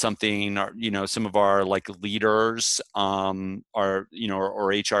 like it's something, some of our like leaders or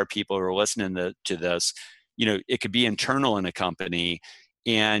HR people who are listening to this, it could be internal in a company.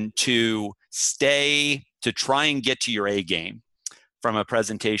 And to try and get to your A game from a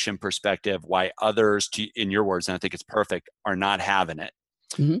presentation perspective, why others, in your words, and I think it's perfect, are not having it,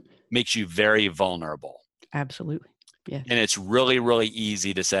 mm-hmm. makes you very vulnerable. Absolutely. Yeah. And it's really, really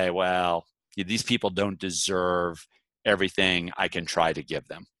easy to say, well, these people don't deserve everything I can try to give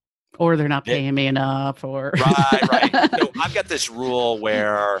them. Or they're not paying me enough, or Right. So I've got this rule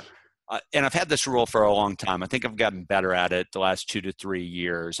where, and I've had this rule for a long time. I think I've gotten better at it the last 2 to 3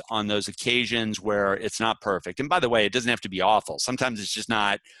 years on those occasions where it's not perfect. And by the way, it doesn't have to be awful. Sometimes it's just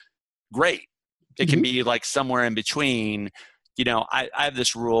not great. It can be like somewhere in between. I have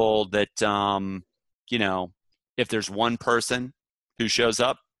this rule that, if there's one person who shows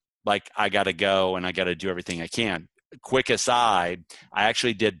up, like I got to go and I got to do everything I can. Quick aside, I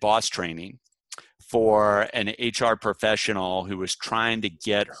actually did boss training for an HR professional who was trying to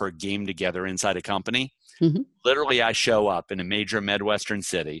get her game together inside a company. Literally, I show up in a major Midwestern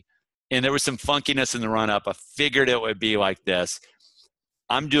city, and there was some funkiness in the run-up. I figured it would be like this.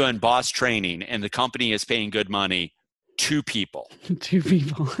 I'm doing boss training, and the company is paying good money. 2 people. 2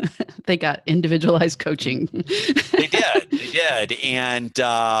 people. They got individualized coaching. They did. And,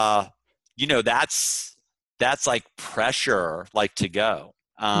 that's like pressure, like to go.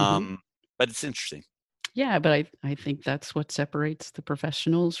 But it's interesting. Yeah, but I think that's what separates the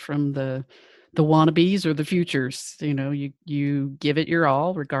professionals from the wannabes or the futures. You give it your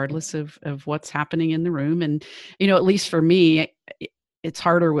all, regardless of what's happening in the room. And, at least for me, it's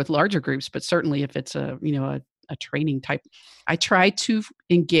harder with larger groups, but certainly if it's a training type, I try to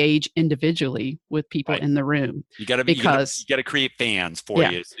engage individually with people in the room. You got to create fans for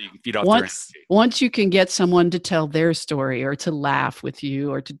you, so you can feed off their energy. Once you can get someone to tell their story or to laugh with you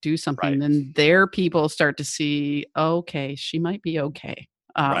or to do something, then their people start to see, okay, she might be okay.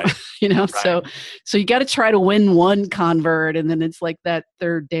 So you got to try to win one convert, and then it's like that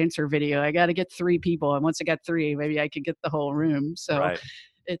third dancer video. I got to get 3 people, and once I got 3, maybe I could get the whole room. So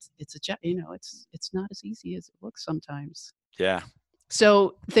it's not as easy as it looks sometimes. Yeah.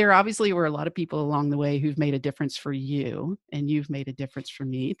 So there obviously were a lot of people along the way who've made a difference for you, and you've made a difference for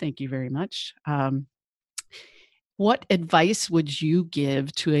me. Thank you very much. What advice would you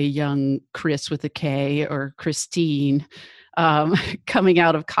give to a young Chris with a K or Christine coming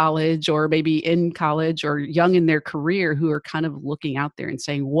out of college, or maybe in college, or young in their career, who are kind of looking out there and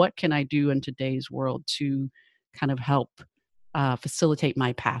saying, what can I do in today's world to kind of help facilitate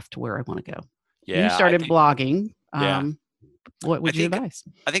my path to where I want to go? Yeah, you started blogging. What would you advise?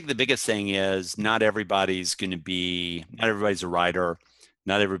 I think the biggest thing is not everybody's a writer,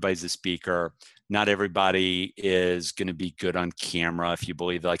 not everybody's a speaker, not everybody is going to be good on camera, if you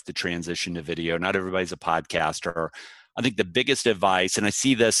believe like the transition to video. Not everybody's a podcaster. I think the biggest advice, and I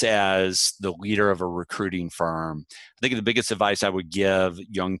see this as the leader of a recruiting firm, I think the biggest advice I would give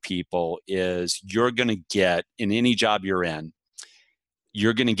young people is you're going to get, in any job you're in,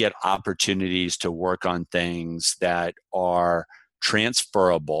 you're going to get opportunities to work on things that are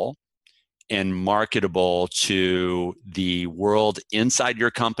transferable and marketable to the world inside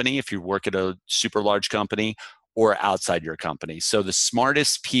your company, if you work at a super large company, or outside your company. So the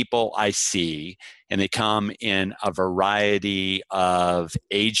smartest people I see, and they come in a variety of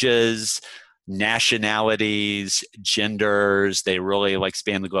ages, nationalities, genders, they really like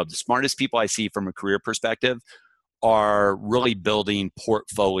span the globe. The smartest people I see from a career perspective are really building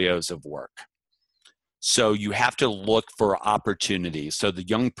portfolios of work. So you have to look for opportunities. So the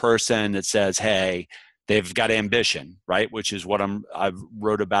young person that says, hey, they've got ambition, right? Which is what I've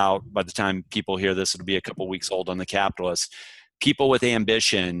wrote about. By the time people hear this, it'll be a couple weeks old on The Capitalist. People with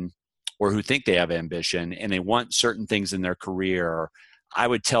ambition, or who think they have ambition, and they want certain things in their career, I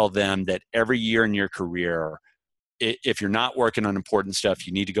would tell them that every year in your career, if you're not working on important stuff,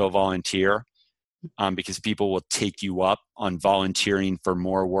 you need to go volunteer, because people will take you up on volunteering for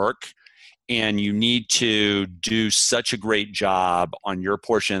more work. And you need to do such a great job on your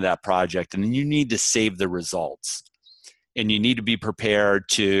portion of that project. And then you need to save the results. And you need to be prepared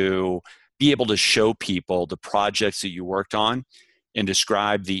to be able to show people the projects that you worked on and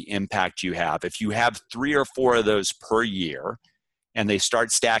describe the impact you have. If you have 3 or 4 of those per year and they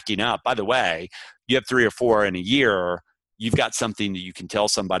start stacking up, by the way, you have 3 or 4 in a year, you've got something that you can tell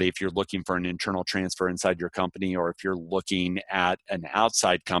somebody if you're looking for an internal transfer inside your company, or if you're looking at an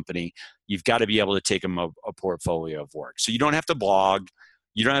outside company. You've got to be able to take them a portfolio of work. So you don't have to blog,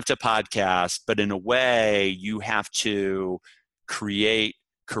 you don't have to podcast, but in a way you have to create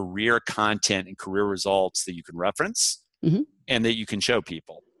career content and career results that you can reference and that you can show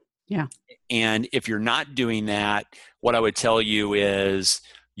people. Yeah. And if you're not doing that, what I would tell you is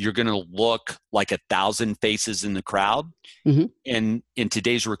you're going to look like 1,000 faces in the crowd. And in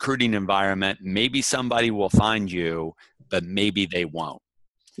today's recruiting environment, maybe somebody will find you, but maybe they won't.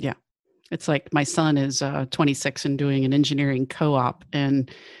 Yeah. It's like my son is 26 and doing an engineering co-op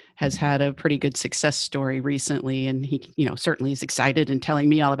and has had a pretty good success story recently. And he, certainly is excited and telling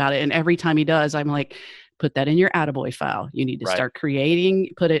me all about it. And every time he does, I'm like, put that in your attaboy file. You need to Right. start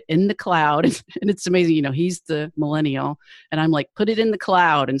creating, put it in the cloud. And it's amazing. You know, he's the millennial and I'm like, put it in the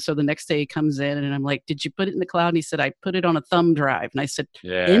cloud. And so the next day he comes in and I'm like, did you put it in the cloud? And he said, I put it on a thumb drive. And I said,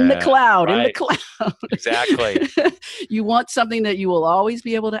 in the cloud, in the cloud. Exactly. You want something that you will always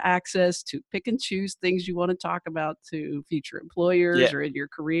be able to access to pick and choose things you want to talk about to future employers or in your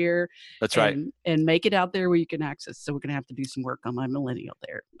career. That's right. And make it out there where you can access. So we're going to have to do some work on my millennial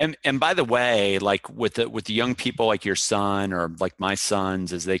there. And by the way, like with the young people like your son or like my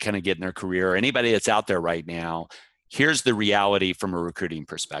sons, as they kind of get in their career, anybody that's out there right now, here's the reality from a recruiting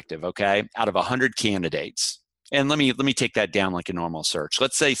perspective. Okay. Out of 100 candidates, and let me take that down like a normal search.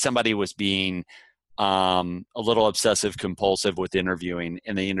 Let's say somebody was being a little obsessive compulsive with interviewing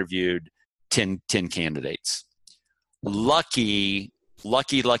and they interviewed 10 candidates. Lucky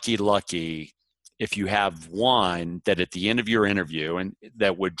if you have one that at the end of your interview and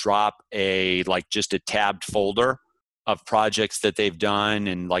that would drop just a tabbed folder of projects that they've done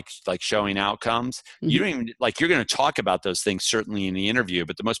and like showing outcomes. Mm-hmm. You don't even you're going to talk about those things certainly in the interview,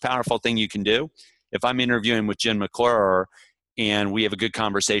 but the most powerful thing you can do, if I'm interviewing with Jen McClure and we have a good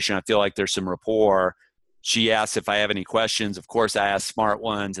conversation, I feel like there's some rapport. She asks if I have any questions. Of course, I ask smart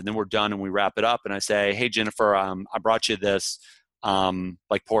ones, and then we're done and we wrap it up. And I say, hey, Jennifer, I brought you this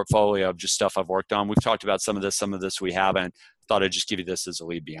portfolio of just stuff I've worked on. We've talked about some of this we haven't. Thought I'd just give you this as a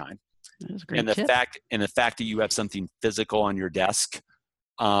lead behind. That was a great and the tip. fact that you have something physical on your desk,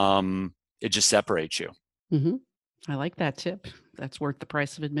 it just separates you. Mm-hmm. I like that tip. That's worth the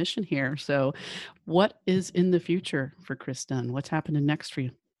price of admission here. So what is in the future for Chris Dunn? What's happening next for you?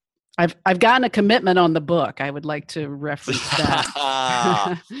 I've gotten a commitment on the book. I would like to reference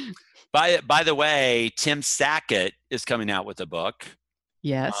that. By the way, Tim Sackett is coming out with a book.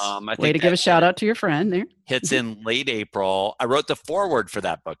 Yes. Way to give a shout out to your friend there. Hits in late April. I wrote the foreword for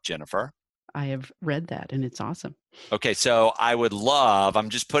that book, Jennifer. I have read that and it's awesome. Okay. So I would love, I'm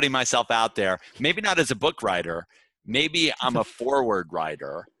just putting myself out there, maybe not as a book writer, maybe I'm a foreword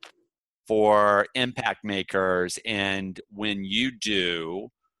writer for impact makers. And when you do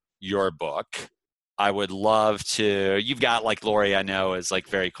your book, I would love to, you've got like Lori, I know is like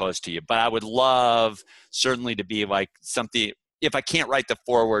very close to you, but I would love certainly to be like something, if I can't write the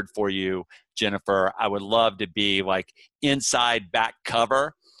foreword for you, Jennifer, I would love to be like inside back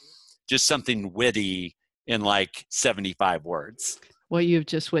cover, just something witty in like 75 words. What you've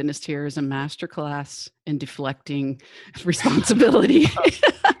just witnessed here is a masterclass in deflecting responsibility.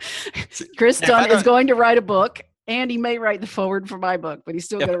 Chris Dunn is going to write a book. And he may write the foreword for my book, but he's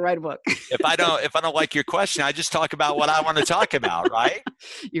still going to write a book. If I don't like your question, I just talk about what I want to talk about, right?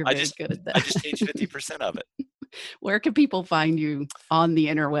 You're very good at that. I just change 50% of it. Where can people find you on the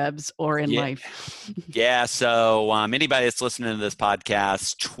interwebs or in life? Yeah. So anybody that's listening to this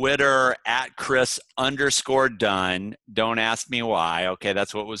podcast, Twitter @Chris_Dunn. Don't ask me why. Okay.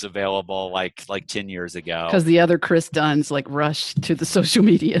 That's what was available like 10 years ago. Because the other Chris Dunns rushed to the social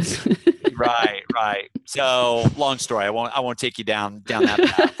medias. Right. So long story. I won't take you down that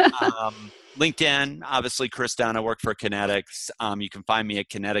path. LinkedIn, obviously Chris Dunn. I work for Kinetics. You can find me at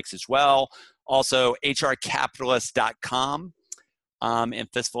Kinetics as well. Also hrcapitalist.com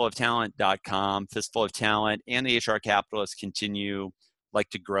and fistfuloftalent.com. Fistful of Talent and the HR Capitalist continue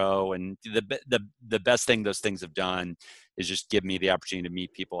to grow. And the best thing those things have done is just give me the opportunity to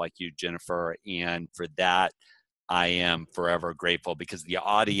meet people like you, Jennifer. And for that, I am forever grateful because the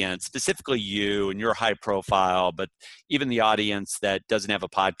audience, specifically you, and you're high profile, but even the audience that doesn't have a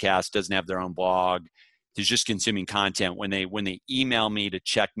podcast, doesn't have their own blog, is just consuming content, when they email me to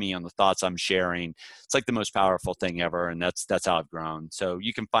check me on the thoughts I'm sharing, it's like the most powerful thing ever. And that's how I've grown. So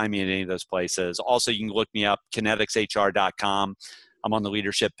you can find me at any of those places. Also, you can look me up, kineticshr.com. I'm on the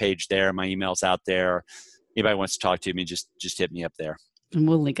leadership page there. My email's out there. Anybody wants to talk to me, just hit me up there. And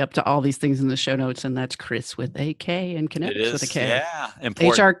we'll link up to all these things in the show notes. And that's Chris with a K and Kinetics with a K. Yeah.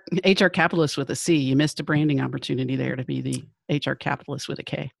 Important. HR Capitalist with a C. You missed a branding opportunity there to be the HR Capitalist with a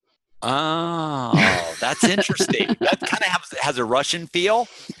K. Oh, that's interesting. That kind of has a Russian feel.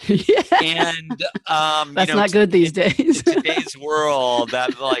 Yeah. And that's not good these days. In today's world,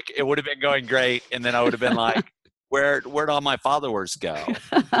 that it would have been going great. And then I would have been like, where'd all my followers go?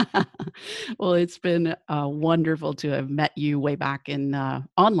 Well, it's been wonderful to have met you way back in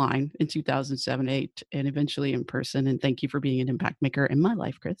online in 2007-8 and eventually in person. And thank you for being an impact maker in my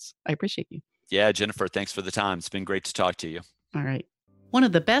life, Chris. I appreciate you. Yeah, Jennifer, thanks for the time. It's been great to talk to you. All right. One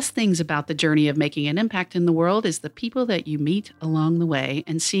of the best things about the journey of making an impact in the world is the people that you meet along the way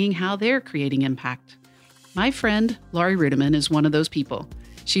and seeing how they're creating impact. My friend, Laurie Rudiman, is one of those people.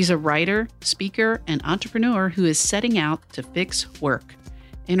 She's a writer, speaker, and entrepreneur who is setting out to fix work.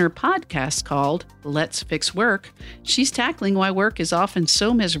 In her podcast called Let's Fix Work, she's tackling why work is often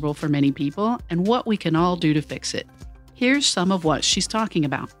so miserable for many people and what we can all do to fix it. Here's some of what she's talking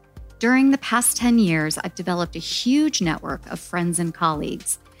about. During the past 10 years, I've developed a huge network of friends and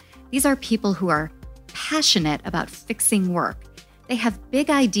colleagues. These are people who are passionate about fixing work. They have big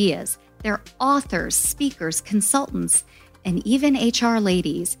ideas. They're authors, speakers, consultants, and even HR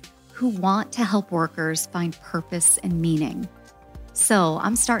ladies who want to help workers find purpose and meaning. So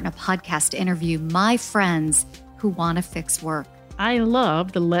I'm starting a podcast to interview my friends who want to fix work. I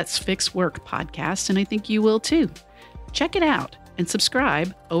love the Let's Fix Work podcast, and I think you will too. Check it out and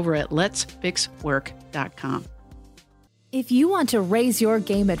subscribe over at letsfixwork.com. If you want to raise your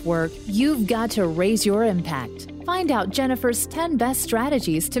game at work, you've got to raise your impact. Find out Jennifer's 10 best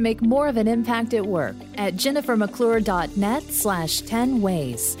strategies to make more of an impact at work at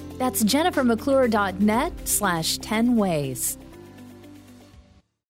jennifermcclure.net/10ways. That's jennifermcclure.net/10ways.